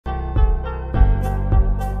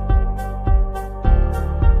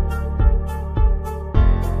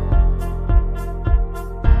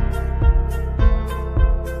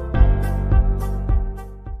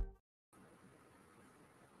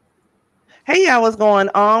Hey y'all, what's going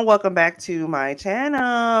on? Welcome back to my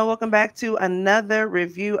channel. Welcome back to another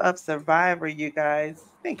review of Survivor, you guys.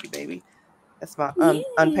 Thank you, baby. That's my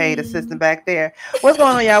unpaid assistant Yay. back there. What's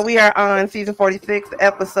going on, y'all? We are on season 46,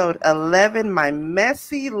 episode 11. My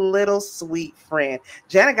messy little sweet friend.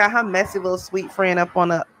 Janet got her messy little sweet friend up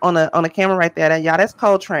on a camera right there. Y'all, that's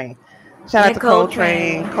Coltrane. Shout out Yeah, to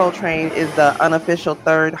Coltrane. Coltrane. Coltrane is the unofficial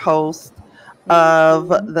third host of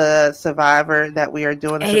the Survivor that we are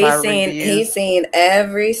doing the And Survivor he's reviews. seen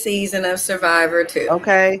every season of Survivor too.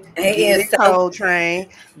 Okay, He get is it, so Coltrane.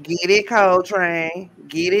 Get it, Coltrane.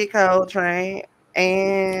 Get it, Coltrane.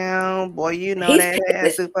 And boy, you know he's that ass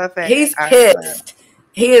pissed. super fat. He's I swear. pissed.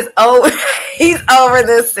 He is over. He's over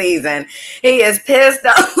this season. He is pissed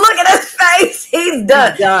off. Look at his face. He's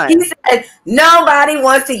done. He's done. He said nobody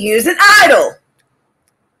wants to use an idol.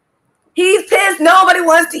 He's pissed. Nobody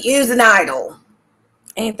wants to use an idol.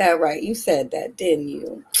 Ain't that right? You said that, didn't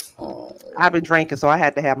you? Oh. I've been drinking, so I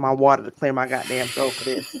had to have my water to clear my goddamn throat for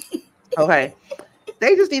this. Okay.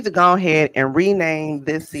 They just need to go ahead and rename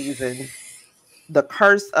this season The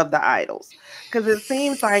Curse of the Idols. Because it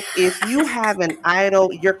seems like if you have an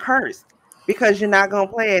idol, you're cursed. Because you're not going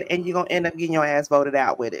to play it and you're going to end up getting your ass voted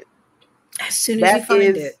out with it. As soon as you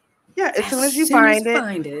find it. Yeah, as soon as you find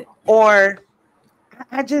find it. Or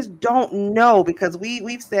I just don't know, because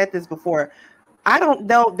we've said this before. I don't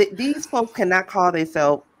know that these folks cannot call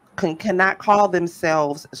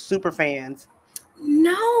themselves super fans.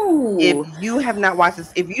 No. If you have not watched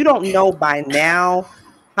this, if you don't know by now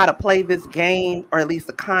how to play this game, or at least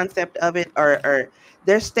the concept of it, or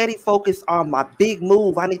they're steady focused on my big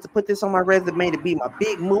move. I need to put this on my resume to be my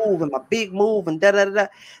big move and da da da.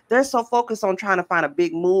 They're so focused on trying to find a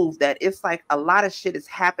big move that it's like a lot of shit is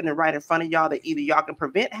happening right in front of y'all that either y'all can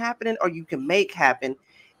prevent happening or you can make happen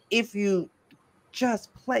if you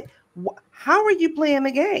just play. How are you playing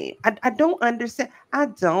the game? I don't understand. I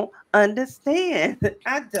don't understand.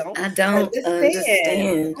 I don't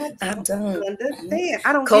understand. I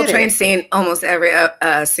don't Coltrane's get it. seen almost every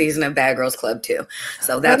season of Bad Girls Club too,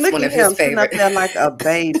 so that's one of his Sitting up favorites. there like a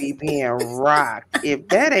baby being rocked. If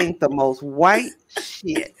that ain't the most white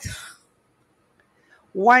shit.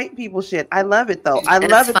 White people shit. I love it though. I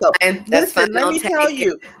love it though. Listen, let me tell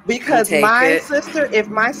you, because my sister, if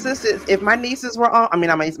my nieces were on,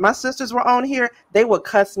 my sisters were on here, they would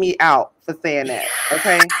cuss me out for saying that.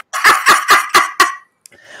 Okay.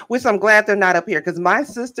 Which I'm glad they're not up here, because my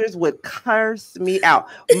sisters would curse me out.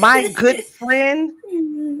 My good friend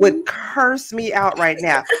would curse me out right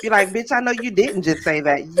now. Be like, bitch, I know you didn't just say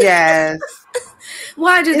that. Yes.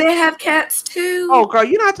 Why do they have cats too? Oh, girl,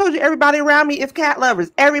 you know I told you everybody around me is cat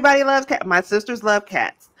lovers. Everybody loves cats. My sisters love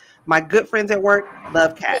cats. My good friends at work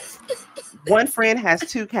love cats. One friend has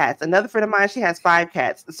 2 cats. Another friend of mine, she has 5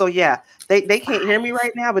 cats. So yeah, they can't hear me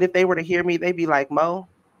right now, but if they were to hear me, they'd be like, Mo,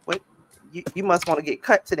 what? You must want to get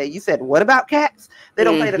cut today. You said, what about cats? They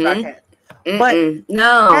don't play about cats. But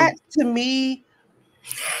no, cats, to me,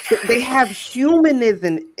 they have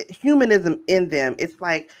humanism in them. It's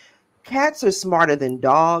like cats are smarter than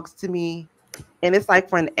dogs to me. And it's like,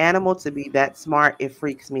 for an animal to be that smart, it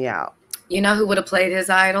freaks me out. You know who would have played his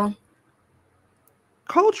idol?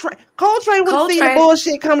 Coltrane would have seen the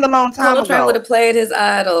bullshit coming a long time ago. Coltrane would have played his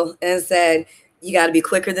idol and said, you got to be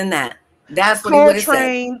quicker than that. That's what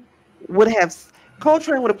Coltrane would have said.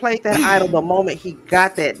 Coltrane would have played that idol the moment he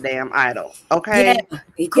got that damn idol. Okay. Yeah,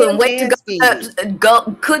 he couldn't wait to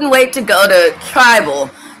go to Tribal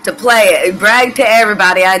to play it. Brag to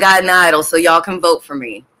everybody, I got an idol, so y'all can vote for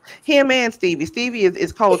me. Him and Stevie. Stevie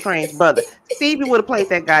is Coltrane's brother. Stevie would have played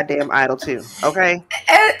that goddamn idol too. Okay.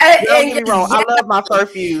 Don't get me wrong. I love my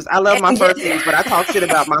furfuse. But I talk shit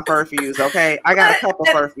about my furfuse. Okay. I got a couple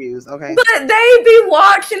furfuse. Okay. But they be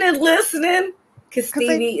watching and listening. Because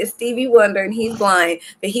Stevie Wonder, and he's blind,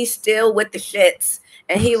 but he's still with the shits.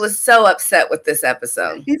 And he was so upset with this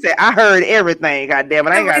episode. He said, I heard everything. God damn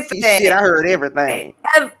it. I ain't got to see shit. I heard everything.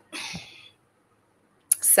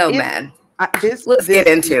 Mad. Let's get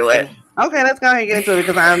into it. Okay, let's go ahead and get into it,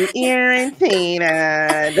 because I'm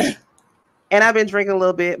irritated. And I've been drinking a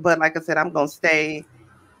little bit, but like I said, we're going to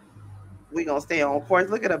stay on course.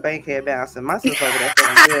 Look at her bankhead bouncing. My sister over there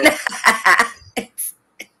feeling good.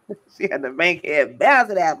 She had the bankhead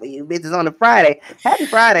bouncing out for you bitches on the Friday. Happy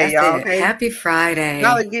Friday, y'all. Okay? Happy Friday.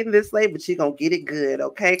 Y'all are getting this late, but you're going to get it good,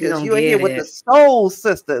 okay? Because you're here with the soul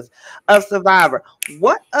sisters of Survivor.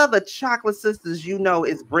 What other chocolate sisters you know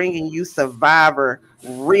is bringing you Survivor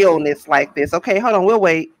realness like this? Okay, hold on. We'll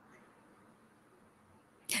wait.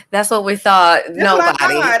 That's what we thought.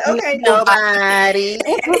 Nobody. Okay, nobody.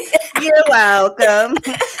 You're welcome.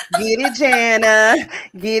 Get it, Jana.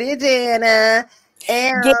 Get it, Jana.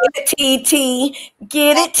 Air. Get it, TT.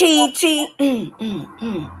 Get it, TT.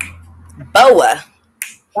 Boa.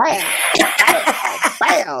 Bam, bam,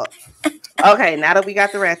 bam. Okay, now that we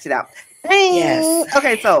got the ratchet out. Ding. Yes.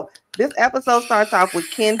 Okay, so this episode starts off with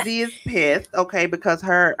Kenzie is pissed, okay, because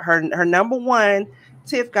her number one,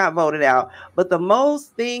 Tiff, got voted out. But the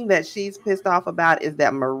most thing that she's pissed off about is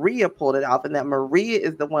that Maria pulled it off and that Maria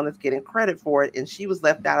is the one that's getting credit for it and she was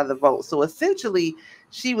left out of the vote. So essentially,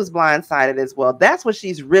 she was blindsided as well. That's what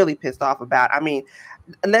she's really pissed off about. I mean,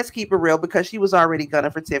 let's keep it real because she was already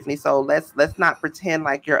gunning for Tiffany. So let's not pretend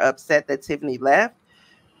like you're upset that Tiffany left.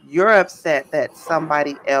 You're upset that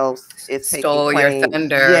somebody else is taking Stole your claim.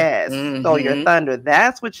 thunder. Yes, stole your thunder.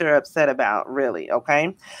 That's what you're upset about, really.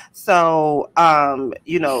 Okay. So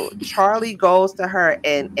Charlie goes to her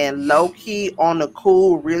and low-key on the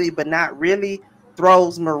cool, really, but not really,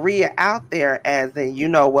 throws Maria out there as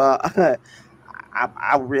in, well,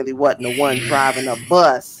 I really wasn't the one driving a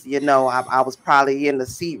bus. I was probably in the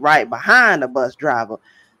seat right behind the bus driver,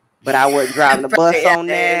 but I wasn't driving the bus on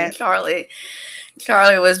that.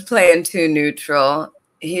 Charlie was playing too neutral.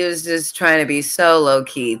 He was just trying to be so low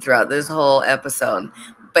key throughout this whole episode.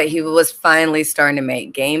 But he was finally starting to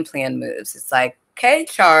make game plan moves. It's like, okay,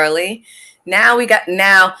 Charlie, now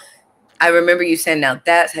I remember you saying, now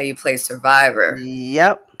that's how you play Survivor.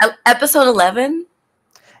 Yep. Episode 11?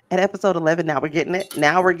 At episode 11, now we're getting it.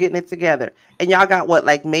 Now we're getting it together. And y'all got what,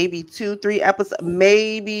 like maybe 2-3 episodes,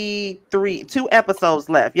 maybe 2 episodes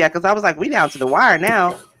left. Yeah, because I was like, we down to the wire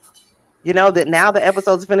now. That now the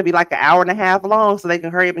episode's going to be like an hour and a half long so they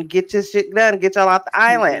can hurry up and get this shit done and get y'all off the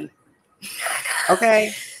island.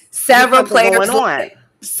 Okay? Several players left.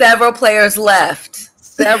 Several players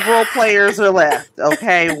are left.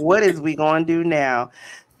 Okay? What is we going to do now?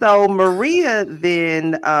 So Maria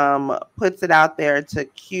then puts it out there to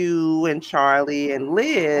Q and Charlie and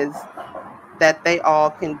Liz that they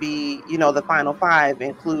all can be, the final 5,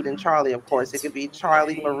 including Charlie, of course. It could be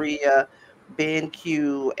Charlie, Maria, Ben,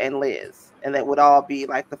 Q, and Liz. And that would all be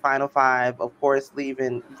like the final 5, of course,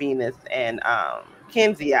 leaving Venus and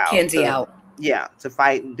Kenzie out. Yeah, to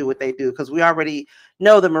fight and do what they do. Because we already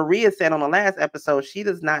know that Maria said on the last episode, she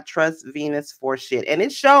does not trust Venus for shit. And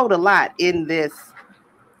it showed a lot in this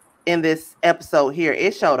episode here.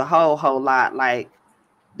 It showed a whole lot. Like,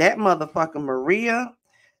 that motherfucking Maria.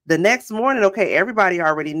 The next morning, okay, everybody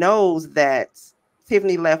already knows that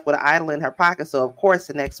Tiffany left with an idol in her pocket. So, of course,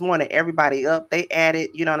 the next morning, everybody up, they added,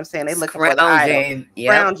 you know what I'm saying? They looking for the idol.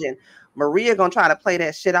 Scrounging. Maria gonna try to play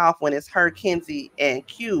that shit off when it's her, Kenzie, and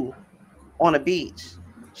Q on a beach.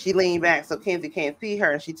 She leaned back so Kenzie can't see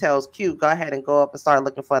her, and she tells Q, go ahead and go up and start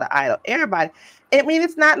looking for the idol. Everybody, I mean,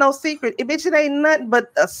 it's not no secret. Bitch, it ain't nothing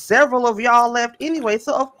but several of y'all left anyway.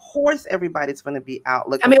 So, of course, everybody's going to be out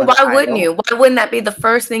looking for the idol. Why wouldn't you? Why wouldn't that be the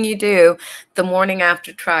first thing you do the morning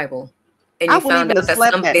after Tribal? And you found out that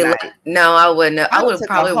somebody left. No, I wouldn't. I would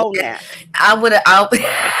probably. I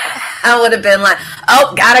would have been like,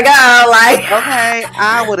 oh, gotta go. Like, okay,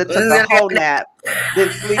 I would have took a whole nap. Been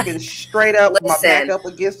sleeping straight up, my back up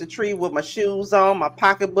against the tree with my shoes on, my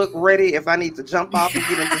pocketbook ready. If I need to jump off and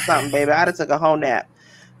get into something, baby, I'd have took a whole nap.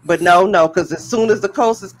 But no, because as soon as the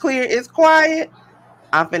coast is clear, it's quiet.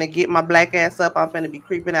 I'm finna get my black ass up. I'm finna be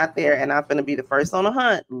creeping out there, and I'm finna be the first on the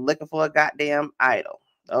hunt, looking for a goddamn idol.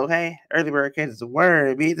 Okay, early bird catches the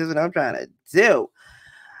worm. This is what I'm trying to do.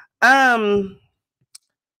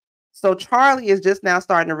 So Charlie is just now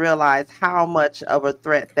starting to realize how much of a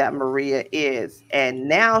threat that Maria is. And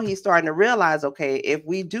now he's starting to realize, okay, if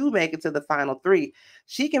we do make it to the final 3,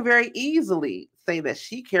 she can very easily say that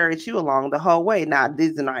she carried you along the whole way. Now,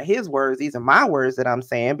 these are not his words. These are my words that I'm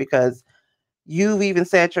saying, because you've even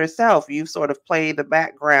said yourself, you've sort of played the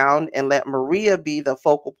background and let Maria be the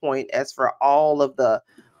focal point as for all of the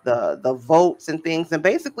votes and things. And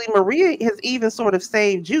basically Maria has even sort of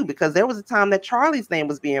saved you, because there was a time that Charlie's name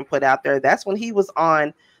was being put out there. That's when he was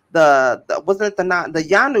on the wasn't it the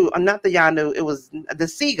Yanu, not the Yanu, it was the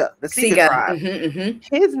Siga tribe.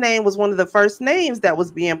 His name was one of the first names that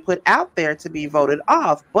was being put out there to be voted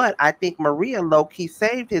off. But I think Maria low-key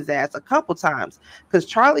saved his ass a couple times, because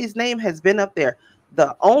Charlie's name has been up there.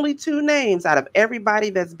 The only 2 names out of everybody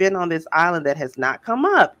that's been on this island that has not come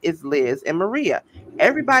up is Liz and Maria.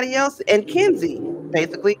 Everybody else, and Kenzie,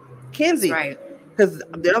 basically Kenzie, because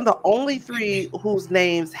they're the only 3 whose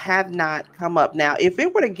names have not come up. Now, if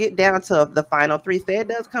it were to get down to the final 3, say it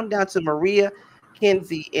does come down to Maria,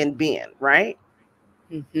 Kenzie, and Ben, right?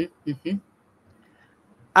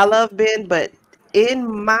 I love Ben, but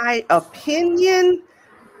in my opinion,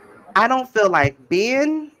 I don't feel like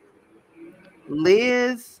Ben,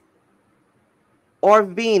 Liz, or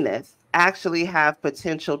Venus actually have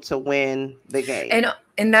potential to win the game.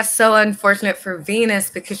 And that's so unfortunate for Venus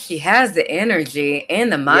because she has the energy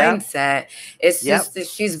and the Yep. mindset. It's Yep. just that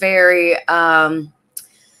she's very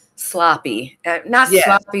sloppy. Not Yes.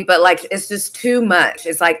 sloppy, but like it's just too much.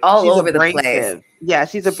 It's like all She's over the place. abrasive. Yeah,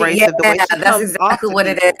 she's Yeah, abrasive. The way she that's comes off exactly to what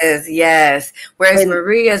it people. is. Yes. Whereas And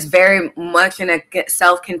Maria is very much in a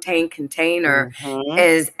self-contained container, mm-hmm,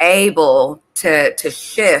 is able to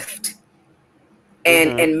shift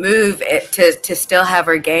mm-hmm. and move it to still have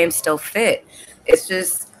her game still fit. It's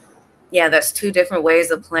just, yeah, that's two different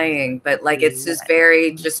ways of playing, but like it's just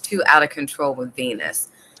very just too out of control with Venus.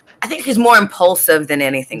 I think she's more impulsive than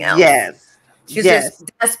anything else. Yes. She's just Yes.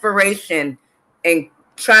 desperation and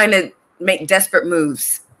trying to make desperate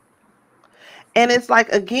moves. And it's like,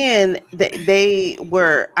 again, they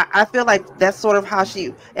were, I feel like that's sort of how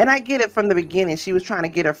she, and I get it from the beginning. She was trying to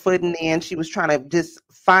get her footing in. She was trying to just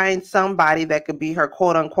find somebody that could be her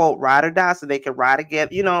quote unquote ride or die so they could ride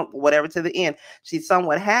together, whatever to the end. She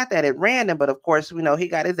somewhat had that at random, but of course, we know he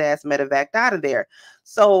got his ass medevaced out of there.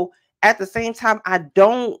 So at the same time, I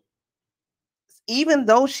don't, even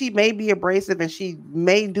though she may be abrasive and she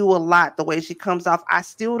may do a lot the way she comes off, I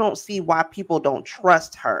still don't see why people don't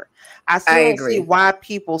trust her. I I still don't see agree. why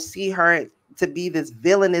people see her to be this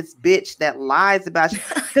villainous bitch that lies about shit.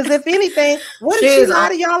 Because if anything, what She did she is lie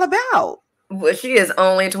to y'all about? she is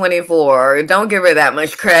only 24. Don't give her that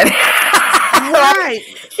much credit. Like, Right.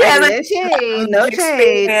 she I mean, hasn't no had shade, much no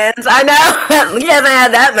shade. experience. I know she hasn't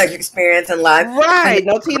had that much experience in life. I Right.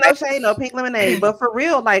 know, No tea, no right? shade, no pink lemonade. But for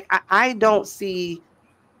real, like, I don't see,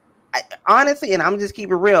 honestly, and I'm just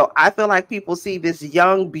keeping it real. I feel like people see this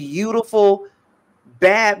young, beautiful,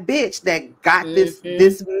 bad bitch that got Mm-hmm.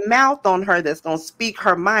 this mouth on her that's gonna speak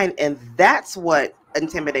her mind, and that's what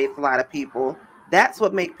intimidates a lot of people. That's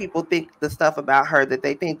what make people think the stuff about her that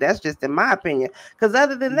they think. That's just in my opinion. Because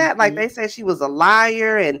other than that, like Mm-hmm. they said, she was a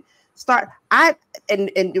liar and start.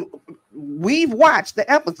 And we've watched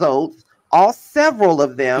the episodes, all several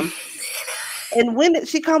of them. And when did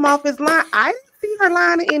she come off as lying? I didn't see her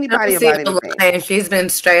lying to I don't anybody see about her anything. lying. She's been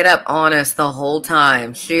straight up honest the whole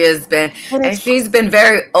time. She has been, And and it's she's been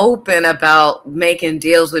very open about making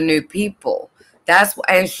deals with new people.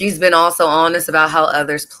 And she's been also honest about how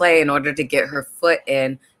others play in order to get her foot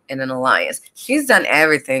in an alliance. She's done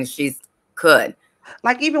everything she could.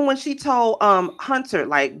 like, even when she told Hunter,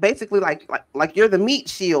 like, basically like you're the meat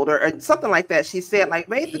shield, or something like that. She said, like,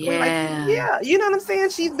 basically, like, Yeah. yeah, you know what I'm saying?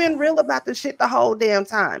 She's been real about the shit the whole damn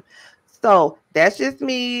time. So that's just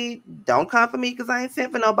me. Don't come for me because I ain't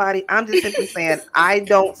sent for nobody. I'm just simply saying I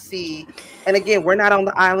don't see. And again, we're not on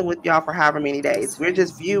the island with y'all for however many days. We're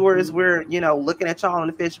just viewers. We're, looking at y'all in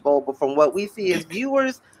the fishbowl. But from what we see as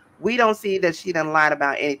viewers, we don't see that she done lied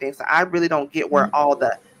about anything. So I really don't get where all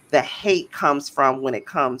the hate comes from when it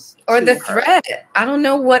comes Or the to her. threat. I don't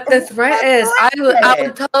know what the threat The is. I threat.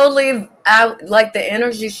 would totally, I like the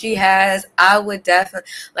energy she has. I would definitely,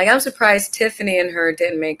 like, I'm surprised Tiffany and her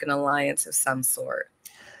didn't make an alliance of some sort.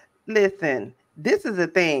 Listen, this is the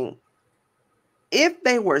thing. If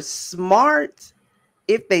they were smart,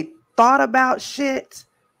 if they thought about shit,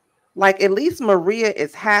 like, at least Maria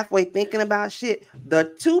is halfway thinking about shit.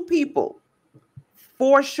 The two people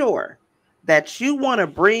for sure that you want to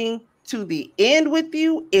bring to the end with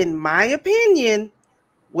you, in my opinion,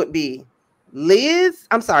 would be Liz.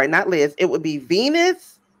 I'm sorry, not Liz. It would be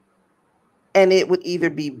Venus, and it would either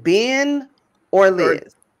be Ben or Or,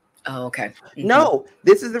 Liz. oh, okay. Hmm. No,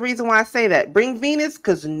 this is the reason why I say that. Bring Venus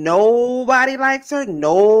because nobody likes her.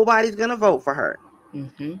 Nobody's going to vote for her.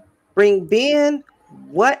 Hmm. Bring Ben.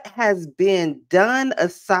 What has been done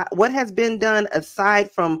aside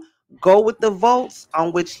from go with the votes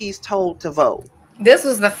on which he's told to vote? This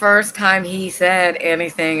was the first time he said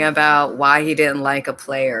anything about why he didn't like a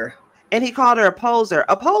player. And he called her a poser.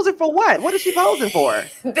 A poser for what? What is she posing for?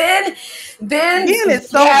 Ben, Ben's Ben is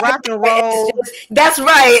so vocabulary rock and is roll. just, that's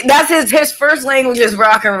right. That's his first language is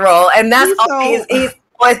rock and roll, and that's He's all so he's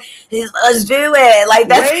let's do it. Like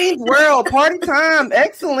that's Wayne's World party time.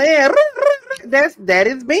 Excellent. That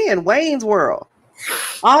is Ben. Wayne's World.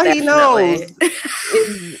 All he knows definitely.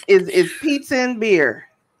 is pizza and beer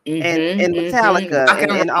and Metallica Rock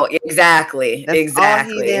and and roll. all. Exactly, That's all he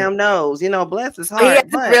exactly. damn knows. Bless his He heart.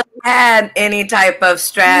 hasn't But really had any type of he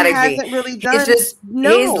strategy. hasn't really He's done just he's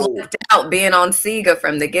no. left out being on Sega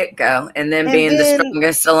from the get go, and then And being the then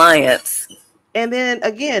strongest alliance.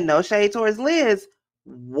 again, no shade towards Liz.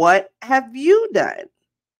 What have you done?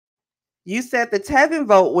 You said the Tevin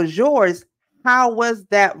vote was yours. How was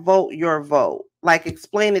that vote your vote? Like,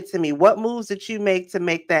 explain it to me. What moves did you make to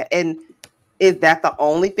make that? And is that the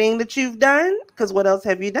only thing that you've done? Because what else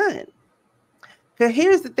have you done? Because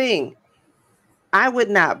here's the thing. I would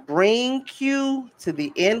not bring Q to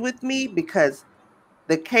the end with me because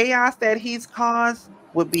the chaos that he's caused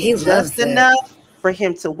would be He just loves it. enough for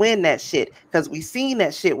him to win that shit. Because we seen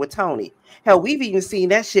that shit with Tony. Hell, we've even seen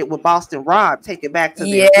that shit with Boston Rob. Take it back to the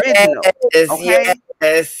Yes, original. Okay.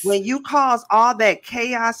 yes. When you cause all that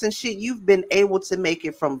chaos and shit, you've been able to make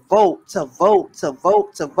it from vote to vote to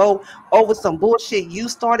vote to vote over some bullshit you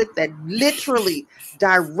started that literally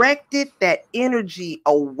directed that energy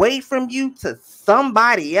away from you to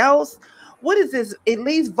somebody else. What is this? At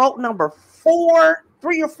least vote number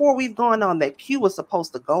 3 or 4 we've gone on that Q was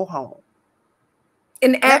supposed to go home.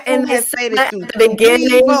 That fool And they has said made it at through the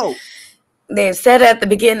 3 votes. They've said at the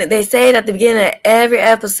beginning. They say it at the beginning of every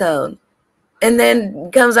episode, and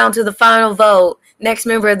then comes down to the final vote. Next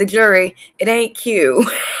member of the jury, it ain't Q.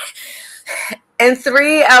 And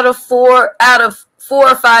 3 out of 4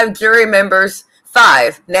 or 5 jury members,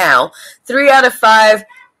 5 now, 3 out of 5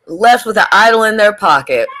 left with an idol in their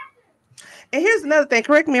pocket. And here's another thing.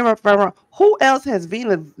 Correct me if I'm wrong. Who else has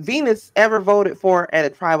Venus ever voted for at a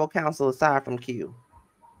tribal council aside from Q?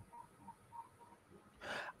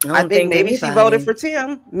 I I don't think think maybe she voted anybody. for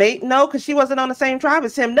Tim. No, because she wasn't on the same tribe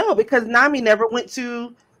as Tim. No, because Nami never went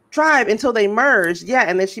to tribe until they merged. Yeah,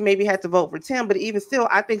 and then she maybe had to vote for Tim. But even still,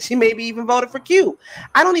 I think she maybe even voted for Q.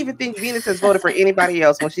 I don't even think Venus has voted for anybody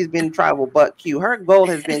else when she's been in tribal but Q. Her goal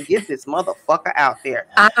has been get this motherfucker out there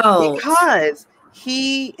Out. because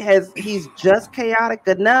he's just chaotic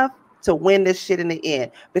enough to win this shit in the end.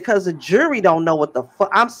 Because the jury don't know what the fuck.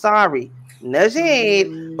 I'm sorry. No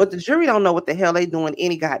shade, but the jury don't know what the hell they doing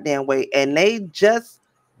any goddamn way, and they just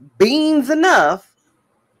beans enough.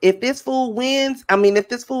 If this fool wins, I mean, if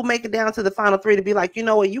this fool make it down to the final 3 to be like, you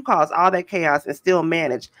know what, you caused all that chaos and still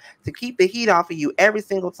manage to keep the heat off of you every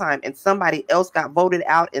single time, and somebody else got voted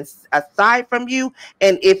out and aside from you,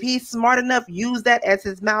 and if he's smart enough, use that as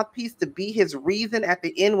his mouthpiece to be his reason at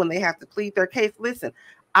the end when they have to plead their case. Listen,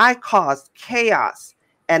 I caused chaos,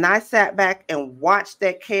 and I sat back and watched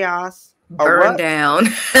that chaos Burn down.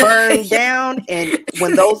 burn down, and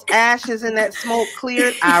when those ashes and that smoke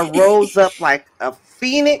cleared, I rose up like a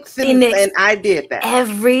phoenix, and I did that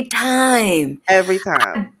every time. every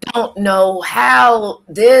time. I don't know how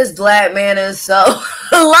this black man is so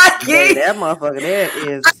lucky. Baby, that motherfucker there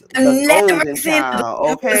is the golden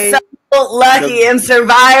child. Okay, so lucky in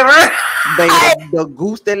Survivor. Baby, the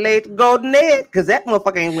goose that laid the golden egg, because that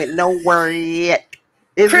motherfucker ain't went nowhere yet.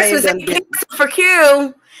 His Christmas name ain't canceled for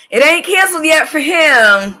Q. It ain't canceled yet for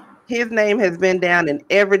him. His name has been down in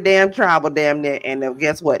every damn tribal damn near, and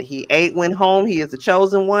guess what? He went home. He is the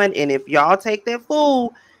chosen one, and if y'all take that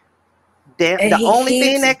fool, the only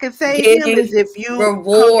thing that could save him is if you come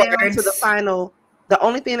down to the final. The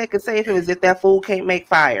only thing that could save him is if that fool can't make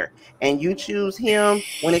fire, and you choose him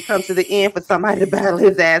when it comes to the end for somebody to battle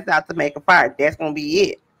his ass out to make a fire. That's gonna be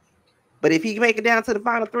it. But if he can make it down to the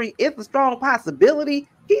final 3, it's a strong possibility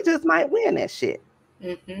he just might win that shit.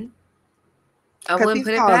 Mm-hmm. I wouldn't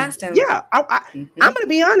put it past him. Yeah, I'm going to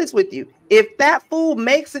be honest with you. If that fool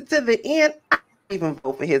makes it to the end, I don't even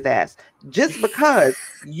vote for his ass. Just because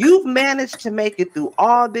you've managed to make it through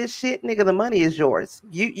all this shit, nigga, the money is yours.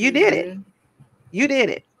 You did it. You did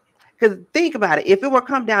it. Because think about it. If it were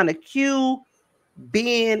come down to Q,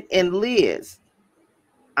 Ben, and Liz,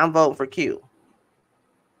 I'm voting for Q.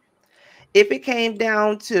 If it came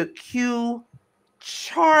down to Q,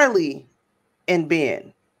 Charlie, and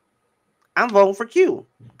Ben, I'm voting for Q.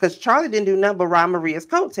 Because Charlie didn't do nothing but ride Maria's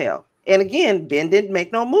coattail. And again, Ben didn't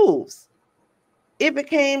make no moves. If it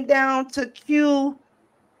came down to Q,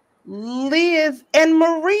 Liz, and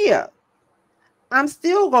Maria, I'm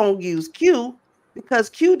still going to use Q because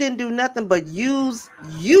Q didn't do nothing but use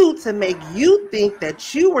you to make you think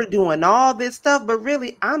that you were doing all this stuff. But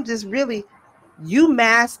really, I'm just really you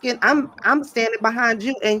masking. I'm standing behind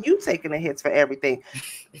you and you taking the hits for everything.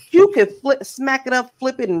 Q could smack it up,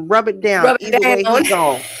 flip it, and rub it down. Either way he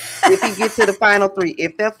gone. If he get to the final 3.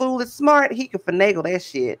 If that fool is smart, he could finagle that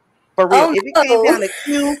shit. For real. If it came down to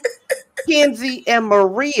Q, Kenzie, and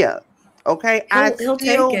Maria, okay, I'd still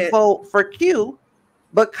vote for Q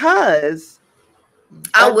because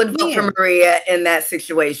I would vote for Maria in that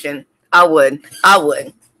situation. I would.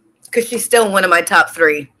 Because she's still one of my top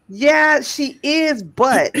 3. Yeah, she is,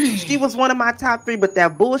 but she was one of my top 3. But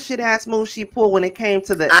that bullshit ass move she pulled when it came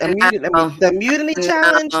to the mutiny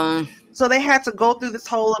challenge. So they had to go through this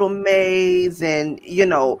whole little maze and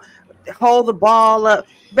hold the ball up.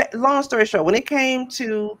 But long story short, when it came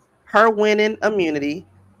to her winning immunity,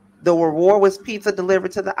 The reward was pizza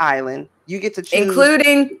delivered to the island. You get to choose,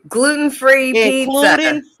 including gluten-free pizza.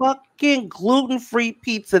 Including fucking gluten-free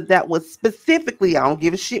pizza that was specifically, I don't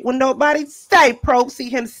give a shit when nobody say,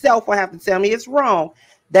 Procy himself will have to tell me it's wrong.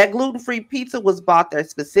 That gluten-free pizza was bought there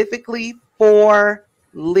specifically for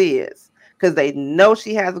Liz because they know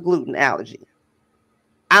she has a gluten allergy.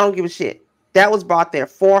 I don't give a shit. That was brought there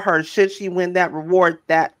for her. Should she win that reward,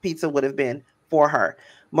 that pizza would have been for her.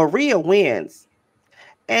 Maria wins.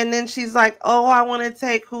 And then she's like, oh, I want to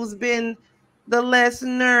take who's been the less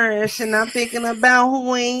nourished. And I'm thinking about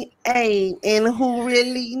who ain't ate and who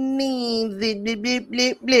really needs it. Blah, blah,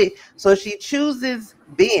 blah, blah. So she chooses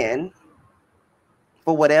Ben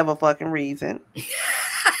for whatever fucking reason.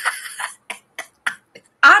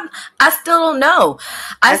 I still don't know.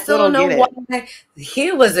 I still don't know why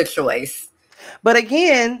he was a choice. But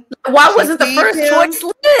again, why wasn't the first choice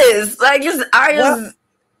Liz?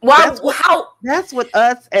 That's what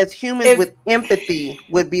us as humans with empathy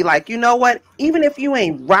would be like. You know what? Even if you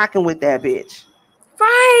ain't rocking with that bitch,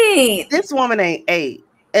 right? This woman ain't ate,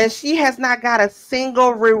 and she has not got a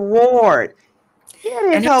single reward.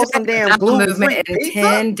 And hasn't some damn movement in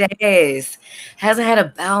 10 days. Hasn't had a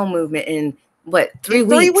bowel movement in what, 3 weeks?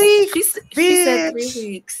 3 weeks. She said 3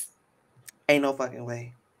 weeks. Ain't no fucking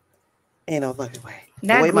way. Ain't no fucking way.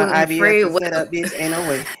 That the way my IBS is set up, bitch, ain't no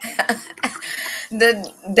way.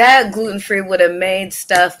 That gluten-free would have made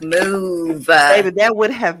stuff move. Baby, that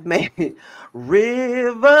would have made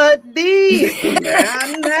river deep. Baby,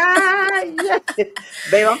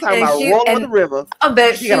 I'm talking about rolling the river. I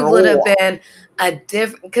bet she would have been a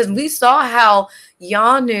different, because we saw how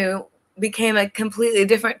Yanu became a completely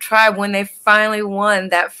different tribe when they finally won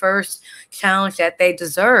that first challenge that they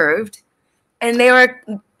deserved. And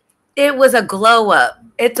it was a glow up.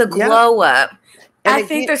 It's a glow up. And I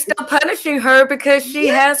think they're still punishing her because she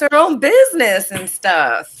has her own business and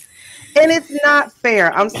stuff. And it's not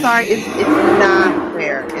fair. I'm sorry. It's not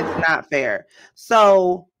fair. It's not fair.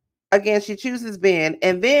 So again, she chooses Ben.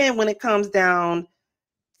 And then when it comes down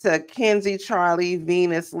to Kenzie, Charlie,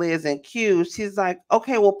 Venus, Liz, and Q, she's like,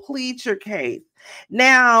 okay, well, plead your case.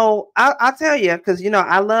 Now, I'll tell you, because,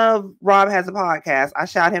 I love Rob Has a Podcast. I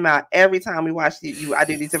shout him out every time we watch I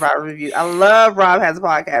do these Survivor reviews. I love Rob Has a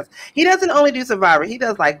Podcast. He doesn't only do Survivor. He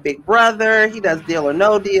does like Big Brother. He does Deal or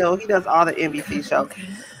No Deal. He does all the NBC shows.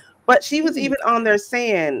 But she was even on there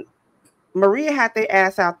saying, Maria had their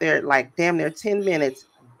ass out there like damn near 10 minutes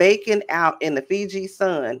baking out in the Fiji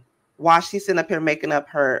sun while she's sitting up here making up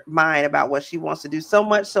her mind about what she wants to do. So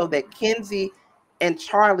much so that Kenzie and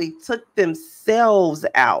Charlie took themselves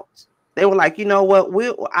out. They were like, you know what?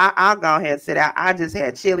 I'll go ahead and sit out. I just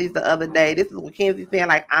had Chili's the other day. This is what Kenzie's saying.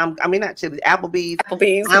 Like, not Chili's, Applebee's.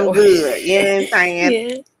 I'm good. You know what I'm saying?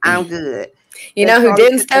 Yeah. I'm good. You know who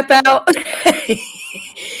didn't step out?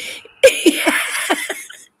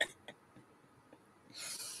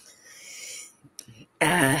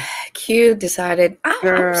 Q decided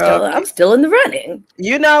I'm still in the running.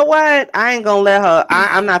 You know what? I ain't gonna let her.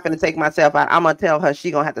 I'm not gonna take myself out. I'm gonna tell her she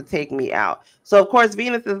gonna have to take me out. So of course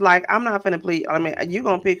Venus is like, I'm not gonna plead. I mean, you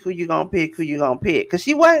gonna pick who you gonna pick, because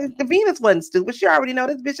Venus wasn't stupid. She already know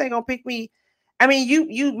this bitch ain't gonna pick me. I mean,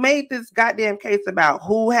 you made this goddamn case about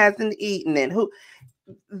who hasn't eaten and who.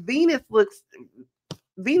 Venus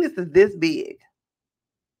is this big.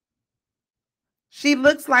 She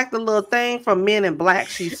looks like the little thing from Men in Black.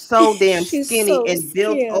 She's so damn skinny and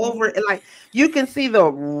built over. And like you can see the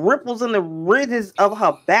ripples and the ridges of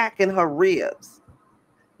her back and her ribs.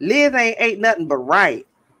 Liz ain't ate nothing but rice.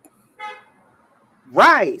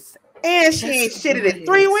 And she ain't shitted in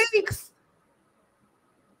 3 weeks.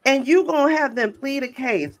 And you gonna have them plead a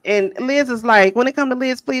case. And Liz is like, when it comes to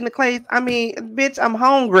Liz pleading the case, I mean, bitch, I'm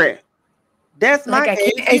hungry. That's my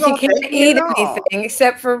case. And she can't eat anything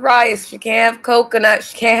except for rice. She can't have coconut.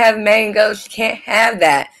 She can't have mango. She can't have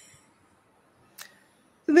that.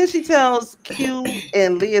 So then she tells Q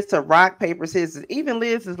and Liz to rock, paper, scissors. Even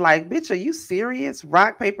Liz is like, bitch, are you serious?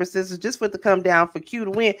 Rock, paper, scissors, just for it to come down for Q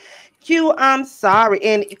to win. Q, I'm sorry.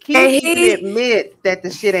 And Q even admits that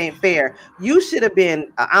the shit ain't fair. You should have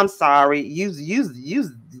been, I'm sorry.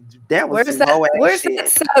 That was some hoe ass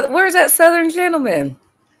shit. Where's that Southern gentleman?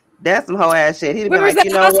 That's some hoe ass shit. He'd be like,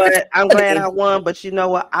 you know what? I'm glad I won, but you know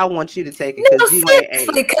what? I want you to take it because you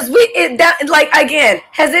ain't. Because again,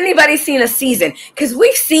 has anybody seen a season? Because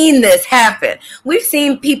we've seen this happen. We've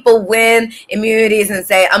seen people win immunities and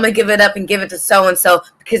say, I'm gonna give it up and give it to so and so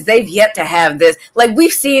because they've yet to have this. Like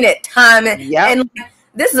we've seen it time and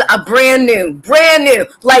this is a brand new.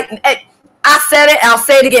 Like I said it, I'll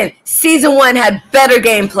say it again. Season 1 had better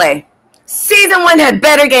gameplay.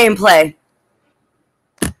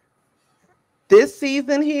 this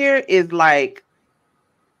season here is like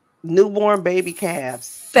newborn baby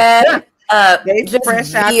calves. Fed up, They just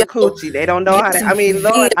fresh out the veal, coochie. They don't know how to. just I mean,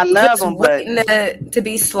 veal, Lord, I love just them, but waiting to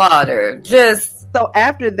be slaughtered. Just so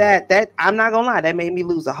after that I'm not gonna lie, that made me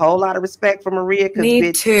lose a whole lot of respect for Maria. Because me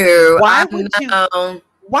bitch, too. why I would you? know.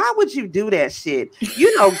 Why would you do that shit?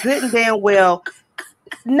 You know good and damn well.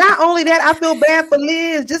 Not only that, I feel bad for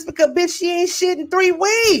Liz just because bitch she ain't shit in 3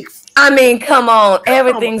 weeks. I mean, come on, Come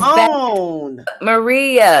everything's on. back.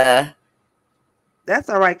 Maria. That's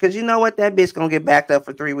all right, because you know what? That bitch gonna get backed up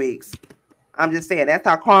for 3 weeks. I'm just saying that's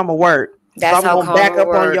how karma works. That's So I'm how gonna back karma up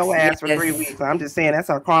works. on your ass for 3 weeks. I'm just saying that's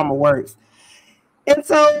how karma works. And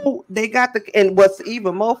so they got and what's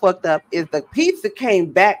even more fucked up is the pizza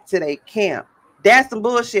came back to their camp. That's some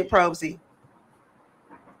bullshit, Probsy.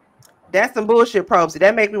 That's some bullshit, Probsy.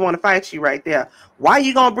 That make me want to fight you right there. Why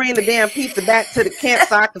you gonna bring the damn pizza back to the camp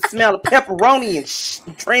so I can smell the pepperoni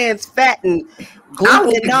and trans fat and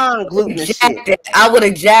gluten and non-gluten and shit? I would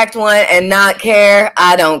have jacked one and not care.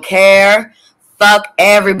 I don't care. Fuck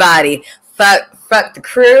everybody. Fuck the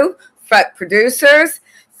crew. Fuck producers.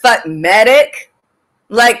 Fuck medic.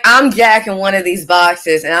 Like, I'm jacking one of these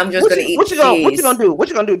boxes and I'm just gonna eat cheese. What you gonna do? What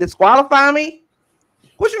you gonna do? Disqualify me?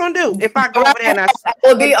 What you gonna do if I go over there and I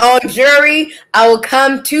will be on jury? I will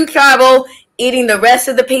come to tribal eating the rest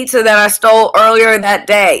of the pizza that I stole earlier that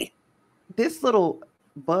day. This little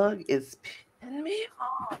bug is pissing me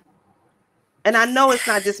off. And I know it's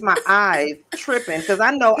not just my eyes tripping, because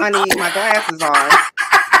I know I need my glasses on.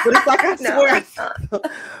 But it's like I swear,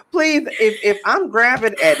 please, if I'm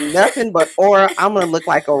grabbing at nothing but aura, I'm gonna look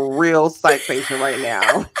like a real psych patient right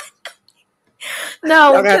now.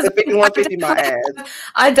 No, I got the 5150 my ass.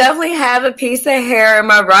 I definitely have a piece of hair in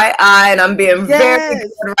my right eye, and I'm being very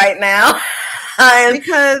good right now.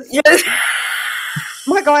 Because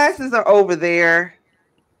my glasses are over there.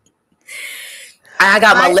 I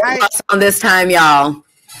got my lip gloss on this time, y'all.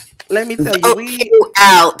 Let me tell you, Q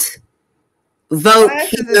out. Vote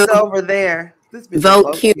Q is over there.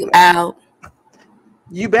 Vote Q out.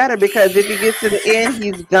 You better, because if he gets to the end,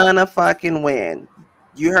 he's gonna fucking win.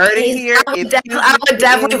 You heard it here. I would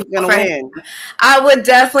definitely vote for him. I would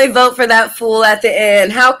definitely vote for that fool at the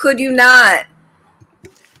end. How could you not?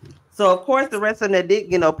 So of course the rest of them that didn't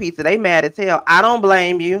get no pizza, they mad as hell. I don't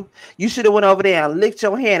blame you. You should have went over there and licked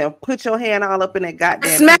your hand and put your hand all up in that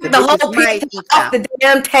goddamn smack the whole pizza off the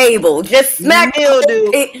damn table. Just smack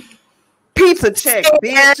the pizza check,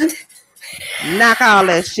 bitch. Knock all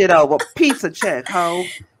that shit over. Pizza check, ho.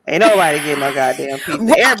 Ain't nobody getting no goddamn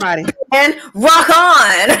pizza. Everybody. And rock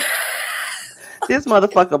on. This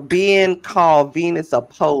motherfucker being called Venus a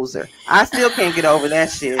poser. I still can't get over that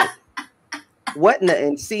shit. What in the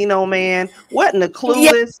Encino Man? What in the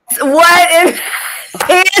Clueless? Yes. What in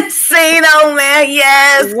Encino Man?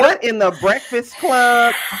 Yes. What in the Breakfast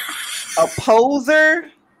Club? A poser?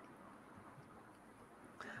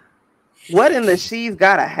 What in the She's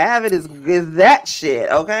Gotta Have It is that shit,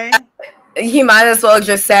 okay? He might as well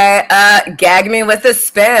just say, gag me with a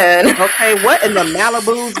spin. Okay, what in the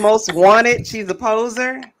Malibu's Most Wanted? She's a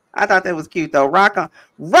poser? I thought that was cute, though. Rock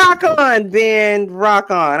on, Ben.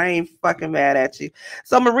 Rock on. I ain't fucking mad at you.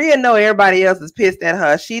 So Maria know everybody else is pissed at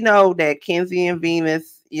her. She know that Kenzie and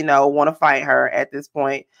Venus, want to fight her at this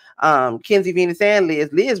point. Kenzie, Venus, and Liz.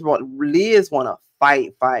 Liz want to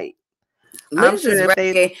fight. Liz is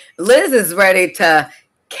ready. Liz is ready to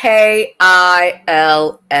KILL,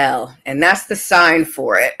 and that's the sign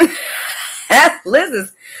for it. Liz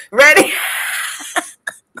is ready.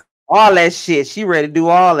 All that shit. She ready to do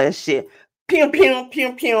all that shit. Pew,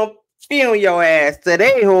 your ass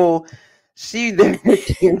today, who she there.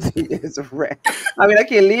 Kenzie is ready. I mean,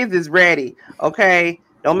 Liz is ready. Okay.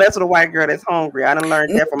 Don't mess with a white girl that's hungry. I done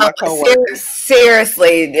learned that from my coworkers.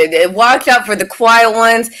 Seriously, watch out for the quiet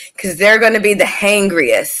ones, because they're going to be the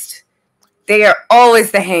hangriest. They are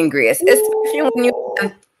always the hangriest, especially when you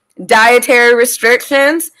have dietary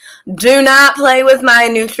restrictions. Do not play with my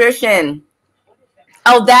nutrition.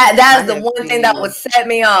 Oh, that is the one thing that would set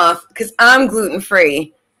me off, because I'm gluten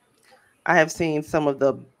free. I have seen some of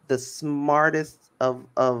the smartest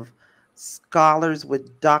of scholars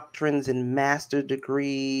with doctrines and master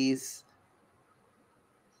degrees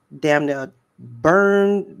damn near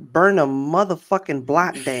burn a motherfucking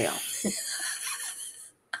block down.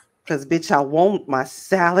 Because bitch, I want my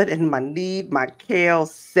salad and my kale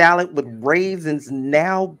salad with raisins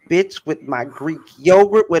now, bitch, with my Greek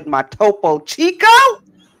yogurt, with my Topo Chico.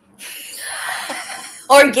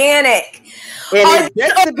 Organic. And it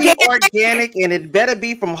better be organic, and it better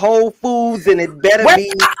be from Whole Foods, and it better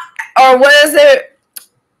be. Or what is it?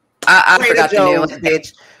 I forgot the name,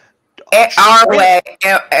 bitch. Our way,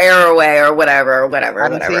 our way, or whatever, I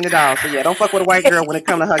done seen it all. So yeah, don't fuck with a white girl when it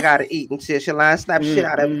comes to her guy to eat and shit. She'll line slap shit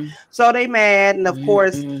out of it. So they mad, and of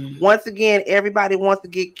course, once again, everybody wants to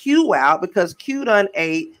get Q out because Q done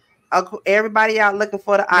ate. Everybody out looking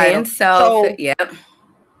for the idol. So yep.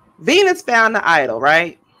 Venus found the idol,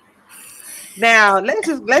 right? Now let's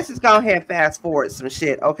just go ahead and fast forward some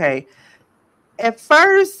shit. Okay. At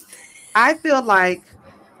first, I feel like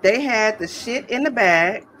they had the shit in the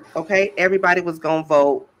bag. Okay. Everybody was gonna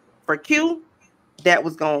vote for Q. That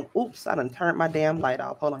was going, oops, I done turned my damn light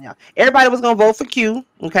off. Hold on, y'all. Everybody was going to vote for Q.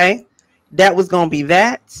 Okay. That was going to be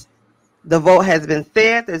that. The vote has been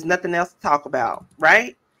said. There's nothing else to talk about,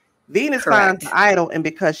 right? Venus finds the idol, and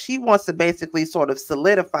because she wants to basically sort of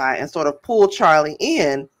solidify and sort of pull Charlie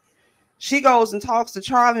in, she goes and talks to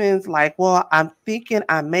Charlie and is like, well, I'm thinking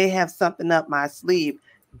I may have something up my sleeve.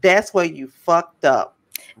 That's where you fucked up.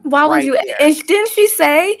 Why would you? There. And didn't she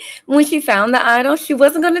say when she found the idol, she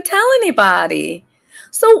wasn't going to tell anybody?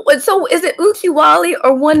 So is it Uchiwali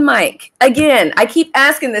or one mic? Again, I keep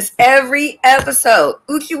asking this every episode.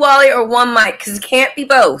 Uchiwali or one mic, because it can't be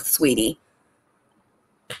both, sweetie.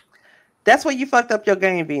 That's where you fucked up your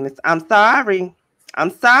game, Venus. I'm sorry.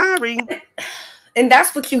 I'm sorry. And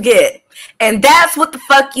that's what you get. And that's what the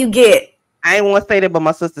fuck you get. I ain't want to say that, but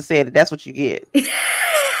my sister said it. That's what you get.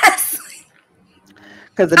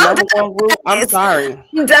 Because the number one rule, I'm sorry.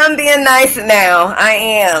 I'm done being nice now. I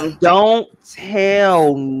am. Don't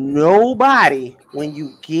tell nobody when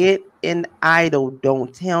you get an idol.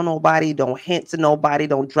 Don't tell nobody. Don't hint to nobody.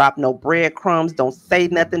 Don't drop no breadcrumbs. Don't say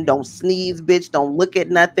nothing. Don't sneeze, bitch. Don't look at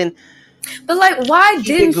nothing. But like, why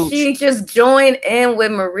didn't she just join in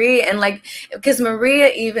with Maria? And like, because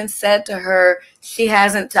Maria even said to her, she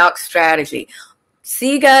hasn't talked strategy.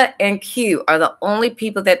 Siga and Q are the only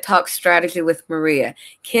people that talk strategy with Maria.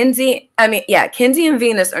 Kenzie and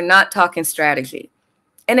Venus are not talking strategy.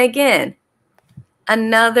 And again,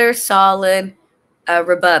 another solid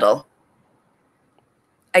rebuttal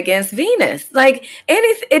against Venus. Like,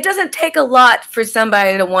 it doesn't take a lot for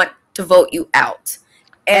somebody to want to vote you out.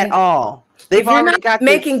 And at all. They've already got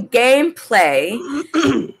making gameplay.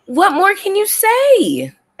 What more can you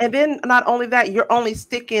say? And then not only that, you're only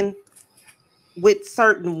sticking with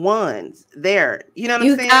certain ones there. You know what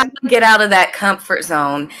I'm saying? You have to get out of that comfort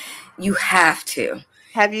zone. You have to.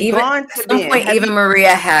 Have you gone to Ben? Even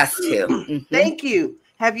Maria has to. Thank you.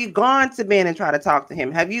 Have you gone to Ben and try to talk to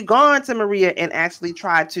him? Have you gone to Maria and actually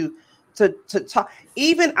tried to talk?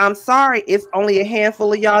 Even, I'm sorry, it's only a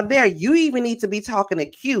handful of y'all there. You even need to be talking to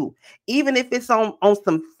Q, even if it's on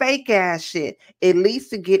some fake ass shit, at least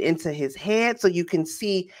to get into his head so you can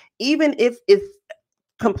see, even if it's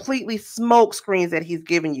completely smoke screens that he's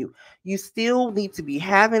giving you, you still need to be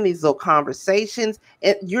having these little conversations.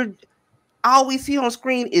 And you're all we see on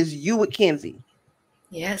screen is you with Kenzie.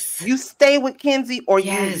 Yes. You stay with Kenzie, or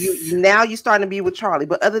you now you're starting to be with Charlie.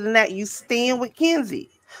 But other than that, you staying with Kenzie.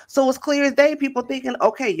 So it's clear as day, people thinking,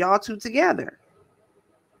 okay, y'all two together.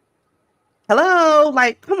 Hello,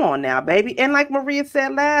 like, come on now, baby. And like Maria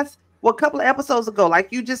said a couple of episodes ago, like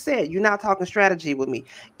you just said, you're not talking strategy with me.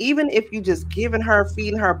 Even if you just feeding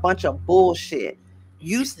her a bunch of bullshit,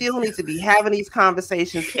 you still need to be having these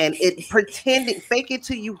conversations and pretending, fake it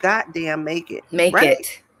till you goddamn make it. Make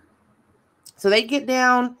it. So they get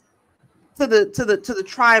down to the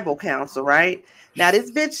tribal council, right? Now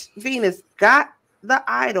this bitch Venus got the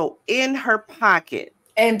idol in her pocket.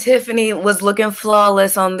 And Tiffany was looking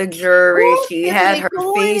flawless on the jury. Ooh, she had her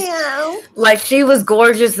face like she was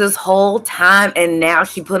gorgeous this whole time, and now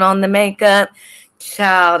she put on the makeup.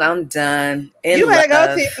 Child, I'm done. You better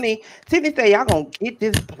go, Tiffany. Tiffany said, y'all gonna get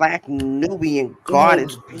this black Nubian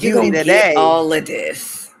goddess beauty today. Get all of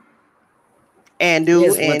this. And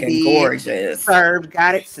gorgeous. Served,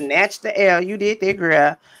 got it, snatched the L. You did that,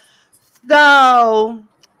 girl. So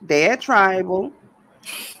they're tribal.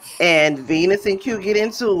 And Venus and Q get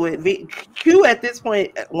into it. Q at this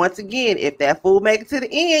point, once again, if that fool make it to the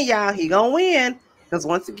end, y'all, he gonna win. Because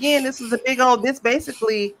once again, this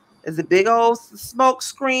basically is a big old smoke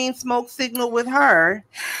signal with her.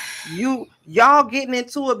 Y'all getting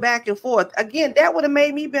into it back and forth. Again, that would have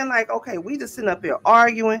made me been like, okay, we just sitting up here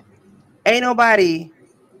arguing. Ain't nobody.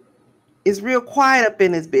 It's real quiet up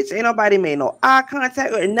in this bitch. Ain't nobody made no eye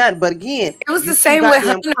contact or nothing. But again, it was the same with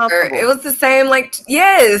Hunter. It was the same, like,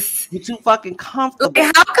 yes. You're too fucking comfortable.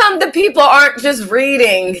 Like, how come the people aren't just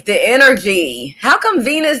reading the energy? How come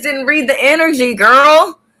Venus didn't read the energy,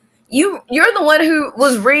 girl? You're the one who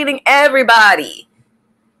was reading everybody.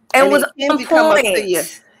 And was on point. Come up to you.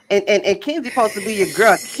 And Kenzie supposed to be your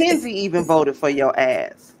girl. Kenzie even voted for your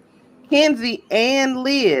ass. Kenzie and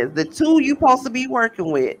Liz, the two you supposed to be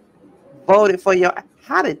working with. voted for your.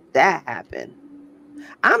 How did that happen?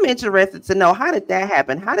 I'm interested to know, how did that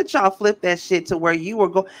happen? How did y'all flip that shit to where you were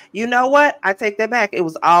going? You know what? I take that back. It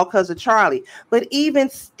was all because of Charlie. But even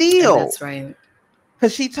still, that's right.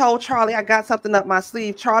 because she told Charlie, I got something up my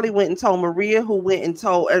sleeve. Charlie went and told Maria, who went and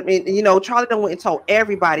told, I mean, you know, Charlie done went and told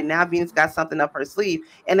everybody. Now Venus got something up her sleeve,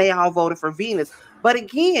 and they all voted for Venus. But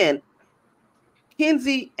again,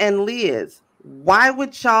 Kenzie and Liz, why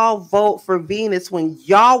would y'all vote for Venus when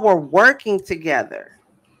y'all were working together?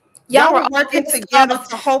 Y'all Y'all were were all working pissed together off.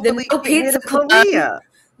 to hopefully The No get rid Pizza of Club, Maria.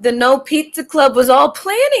 the No Pizza Club was all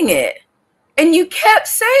planning it, and you kept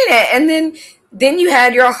saying it, and then you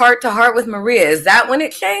had your heart to heart with Maria. Is that when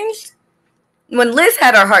it changed? When Liz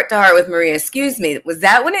had her heart to heart with Maria, excuse me, was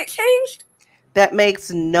that when it changed? That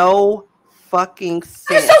makes no fucking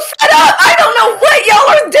sense. So shut up! I don't know what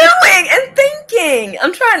y'all are doing and thinking.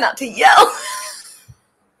 I'm trying not to yell.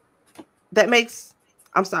 That makes.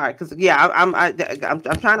 I'm sorry, because yeah, I'm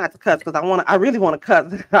trying not to cuss because I really want to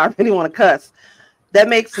cuss. I really want to cuss. That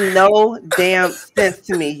makes no damn sense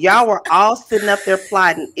to me. Y'all were all sitting up there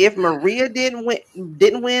plotting. If Maria didn't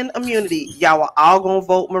win immunity, y'all are all gonna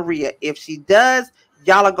vote Maria. If she does,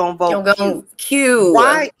 y'all are gonna vote Q. Q.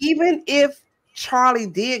 Why, even if Charlie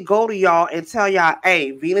did go to y'all and tell y'all,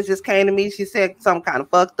 hey, Venus just came to me, she said something kind of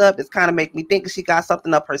fucked up, it's kind of make me think she got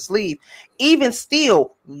something up her sleeve. Even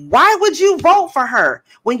still, why would you vote for her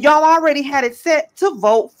when y'all already had it set to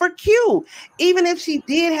vote for Q? Even if she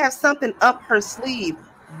did have something up her sleeve,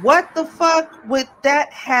 what the fuck would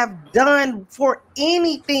that have done for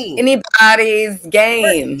anything? Anybody's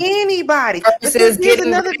game. For anybody. Versus Because here's getting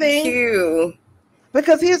another rid of thing. Q.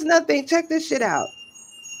 Because here's another thing. Check this shit out.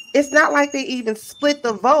 It's not like they even split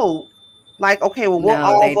the vote. Like, okay, well, we'll No,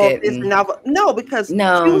 all they vote this didn't. and now vote. No, because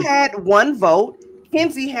No. Q had one vote,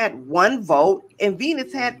 Kenzie had one vote, and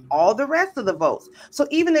Venus had all the rest of the votes. So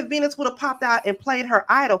even if Venus would have popped out and played her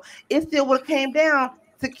idol, it still would have came down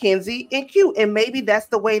to Kenzie and Q. And maybe that's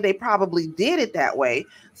the way they probably did it that way.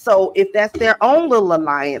 So if that's their own little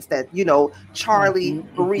alliance that, you know, Charlie,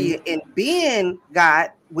 Maria, and Ben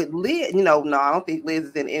got with Liz, you know, no, I don't think Liz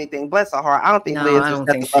is in anything. Bless her heart. I don't think Liz is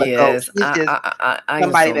nothing but a goat. She's just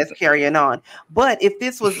somebody that's carrying on. But if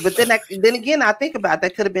this was, but then again, I think about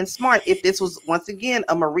that could have been smart if this was once again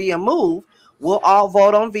a Maria move. We'll all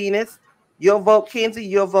vote on Venus. You'll vote Kenzie,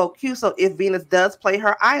 you'll vote Q. So if Venus does play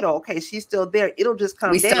her idol, okay, she's still there. It'll just come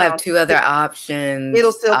down. We still have two other options.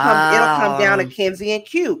 It'll come down to Kenzie and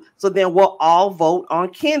Q. So then we'll all vote on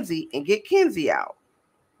Kenzie and get Kenzie out.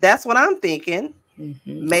 That's what I'm thinking.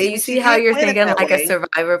 Maybe so you see how you're thinking like a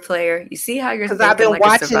Survivor player. You see how you're thinking because I've been like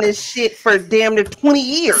watching this shit for damn near 20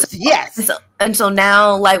 years. Yes. And so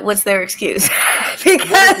now, like, what's their excuse?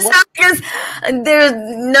 because there's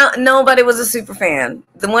nobody was a super fan.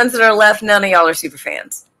 The ones that are left, none of y'all are super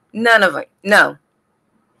fans. None of them. No.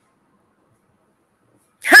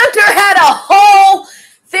 Hunter had a whole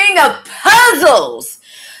thing of puzzles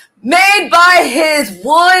made by his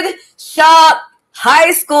wood shop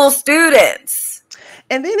high school students.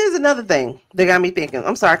 And then there's another thing that got me thinking.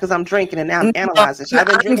 I'm sorry, because I'm drinking and now I'm analyzing shit. I've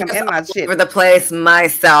been drinking, I'm analyzing shit. Over the place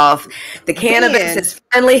myself. The cannabis is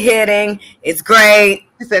finally hitting. It's great.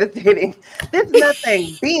 She said it's hitting. This is another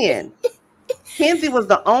thing. Ben, Kenzie was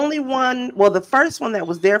the only one, well, the first one that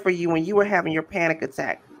was there for you when you were having your panic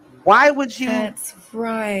attack. Why would you? That's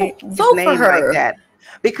right. Vote for her. Like that?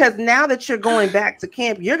 Because now that you're going back to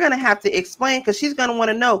camp, you're going to have to explain, because she's going to want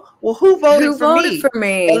to know, well, who voted for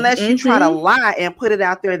me? Unless you try to lie and put it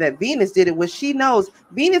out there that Venus did it, which she knows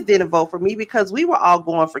Venus didn't vote for me because we were all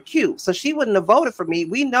going for Q. So she wouldn't have voted for me.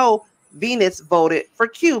 We know Venus voted for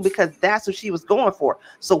Q because that's what she was going for.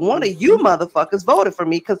 So one of you motherfuckers voted for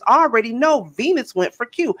me because I already know Venus went for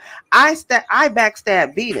Q. I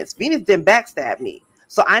backstabbed Venus. Venus didn't backstab me.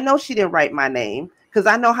 So I know she didn't write my name, because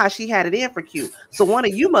I know how she had it in for Q. So one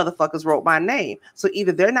of you motherfuckers wrote my name. So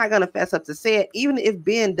either they're not going to fess up to say it, even if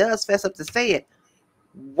Ben does fess up to say it,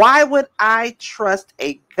 why would I trust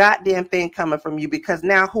a goddamn thing coming from you? Because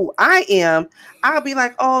now who I am, I'll be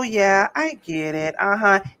like, oh yeah, I get it.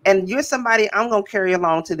 And you're somebody I'm going to carry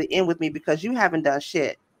along to the end with me because you haven't done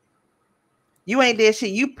shit. You ain't did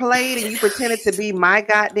shit. You played and you pretended to be my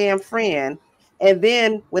goddamn friend. And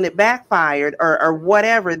then when it backfired or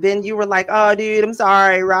whatever, then you were like, oh, dude, I'm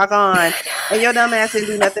sorry, rock on. And your dumb ass didn't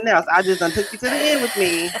do nothing else. I just done took you to the end with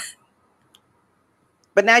me.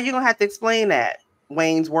 But now you're going to have to explain that,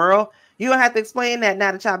 Wayne's World. You're going to have to explain that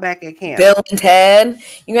now that y'all back at camp. Bill and Ted.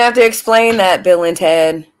 You're going to have to explain that, Bill and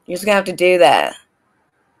Ted. You're just going to have to do that.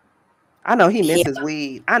 I know he misses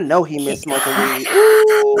weed. I know he missed smoking weed.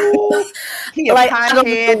 Ooh, he a Like, I don't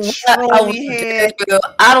pothead, know what I would shroomy head. do.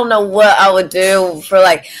 I don't know what I would do for,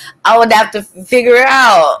 like, I would have to figure it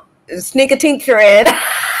out. Sneak a tincture in.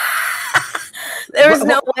 There's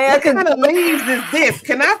no way I What could kind of leaves is this?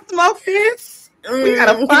 Can I smoke this? We got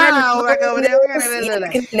a can I file like over there. yeah,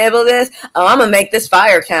 can I nibble this? Oh, I'm gonna make this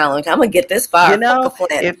fire challenge. I'm gonna get this fire. You Fuck a know,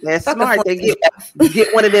 Flint. if they're Fuck a smart, Flint they and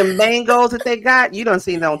get one of them mangoes that they got. You don't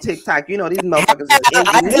see it on TikTok. You know these motherfuckers are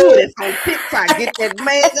I ingenuous on TikTok. Get that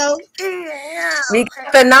mango. We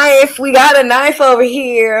got the knife. We got a knife over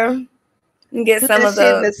here. And get Put some that of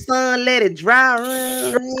shit in the the sun. Let it dry.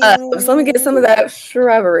 shrubs. Let me get some of that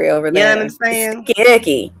shrubbery over You there. understand? Sticky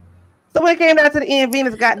icky. So when it came down to the end,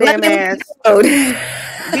 Venus goddamn ass.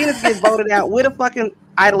 Venus gets voted out with a fucking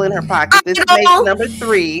idol in her pocket. This makes number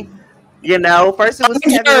 3. You know, first it was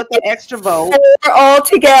Tevin with the extra vote. We're all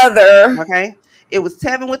together. Okay. It was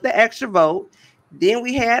Tevin with the extra vote. Then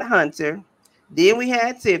we had Hunter. Then we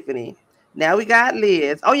had Tiffany. Now we got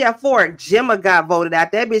Liz. Oh yeah, 4. Gemma got voted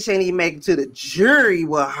out. That bitch ain't even make it to the jury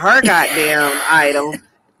with her goddamn idol.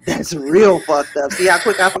 That's real fucked up. See how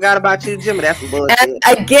quick I forgot about you, Gemma? That's some bullshit. And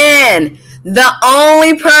again, the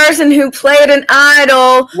only person who played an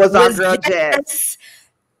idol was our girl Jess.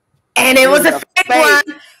 And it was a fake one,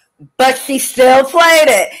 but she still played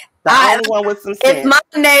it. The only one with some sense.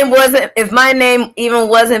 If my name even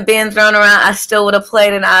wasn't being thrown around, I still would have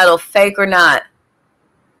played an idol, fake or not.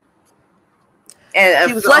 And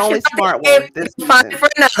she was the only smart one this season. Find for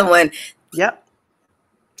another one. Yep.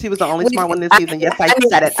 She was the only smart one this season. Yes, I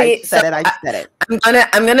said it. I said it.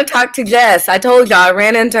 I'm gonna talk to Jess. I told y'all I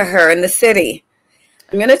ran into her in the city.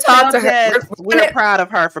 I'm gonna talk to her. We're proud of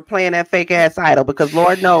her for playing that fake ass idol because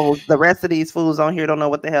Lord knows the rest of these fools on here don't know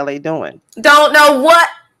what the hell they doing. Don't know what.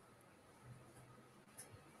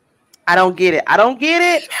 I don't get it. I don't get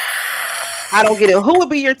it. I don't get it. Who would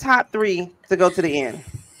be your top 3 to go to the end?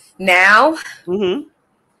 Now?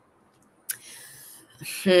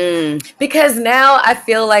 Because now I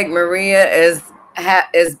feel like Maria is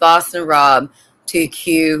Boston Rob to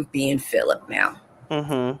Q being Philip now.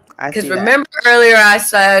 Because remember earlier I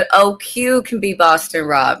said, oh, Q can be Boston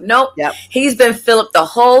Rob. Nope. Yep. He's been Philip the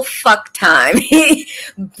whole fuck time.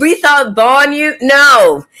 We thought Vaughn,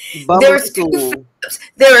 no.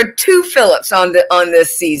 There are 2 Phillips on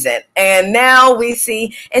this season. And now we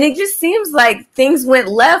see, and it just seems like things went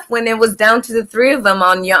left when it was down to the 3 of them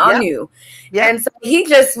on Yanu. Yep. And so he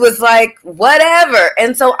just was like, whatever.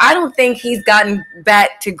 And so I don't think he's gotten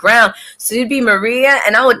back to ground. So it'd be Maria,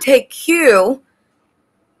 and I would take Q.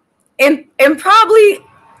 And probably,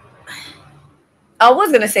 I was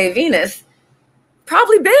going to say Venus,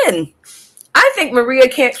 probably Ben. I think Maria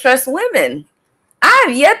can't trust women. I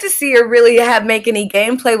have yet to see her really make any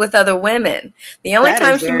gameplay with other women. The only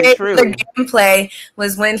time she made the gameplay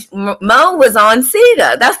was when Mo was on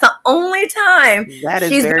Sega. That's the only time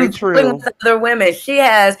she's been playing with other women.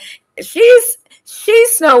 She's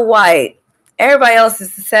Snow White. Everybody else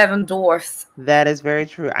is the 7 dwarfs. That is very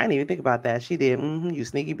true. I didn't even think about that. She did. You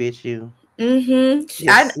sneaky bitch, you.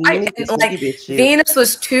 Venus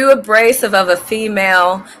was too abrasive of a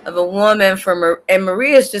female, of a woman and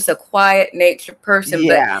Maria is just a quiet nature person.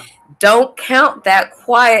 Yeah. But don't count that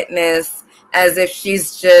quietness as if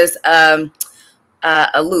she's just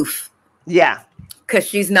aloof. Yeah. Because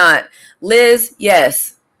she's not. Liz,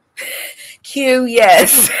 yes. Q,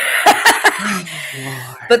 yes.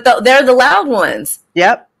 But they're the loud ones.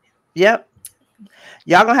 Yep.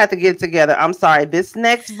 Y'all gonna have to get it together. I'm sorry. This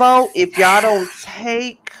next vote, if y'all don't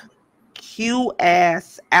take Q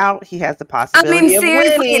ass out, he has the possibility of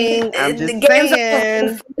winning. I'm just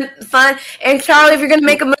saying. Fun. And Charlie, if you're gonna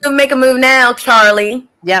make a move now, Charlie.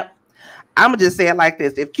 Yep. I'm gonna just say it like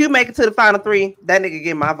this: if Q make it to the final 3, that nigga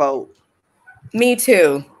get my vote. Me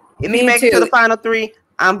too. If he makes it to the final 3,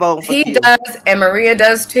 I'm voting for Q. He does, and Maria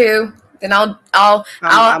does too. Then I'll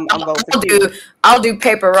do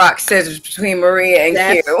paper, rock, scissors between Maria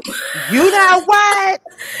and Q. You know what?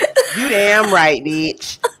 You damn right,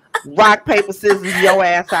 bitch. Rock, paper, scissors, your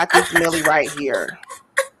ass out this Millie right here.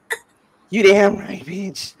 You damn right,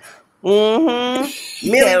 bitch.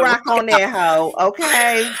 Millie rock on that hoe.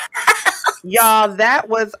 Okay. Y'all, that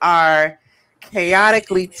was our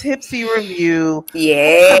chaotically tipsy review.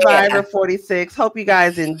 Yeah. Survivor 46. Hope you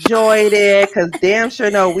guys enjoyed it, because damn sure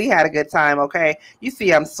know we had a good time. Okay. You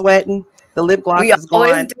see I'm sweating. The lip gloss is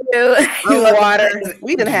gone. Water.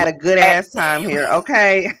 We done had a good ass time here.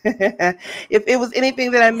 Okay. If it was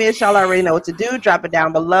anything that I missed, y'all already know what to do. Drop it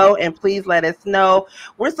down below and please let us know.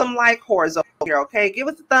 We're some like whores over here. Okay. Give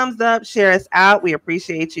us a thumbs up. Share us out. We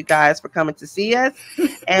appreciate you guys for coming to see us.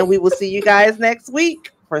 And we will see you guys next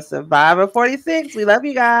week for Survivor 46. We love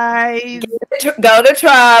you guys. Go to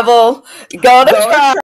travel. Go to travel.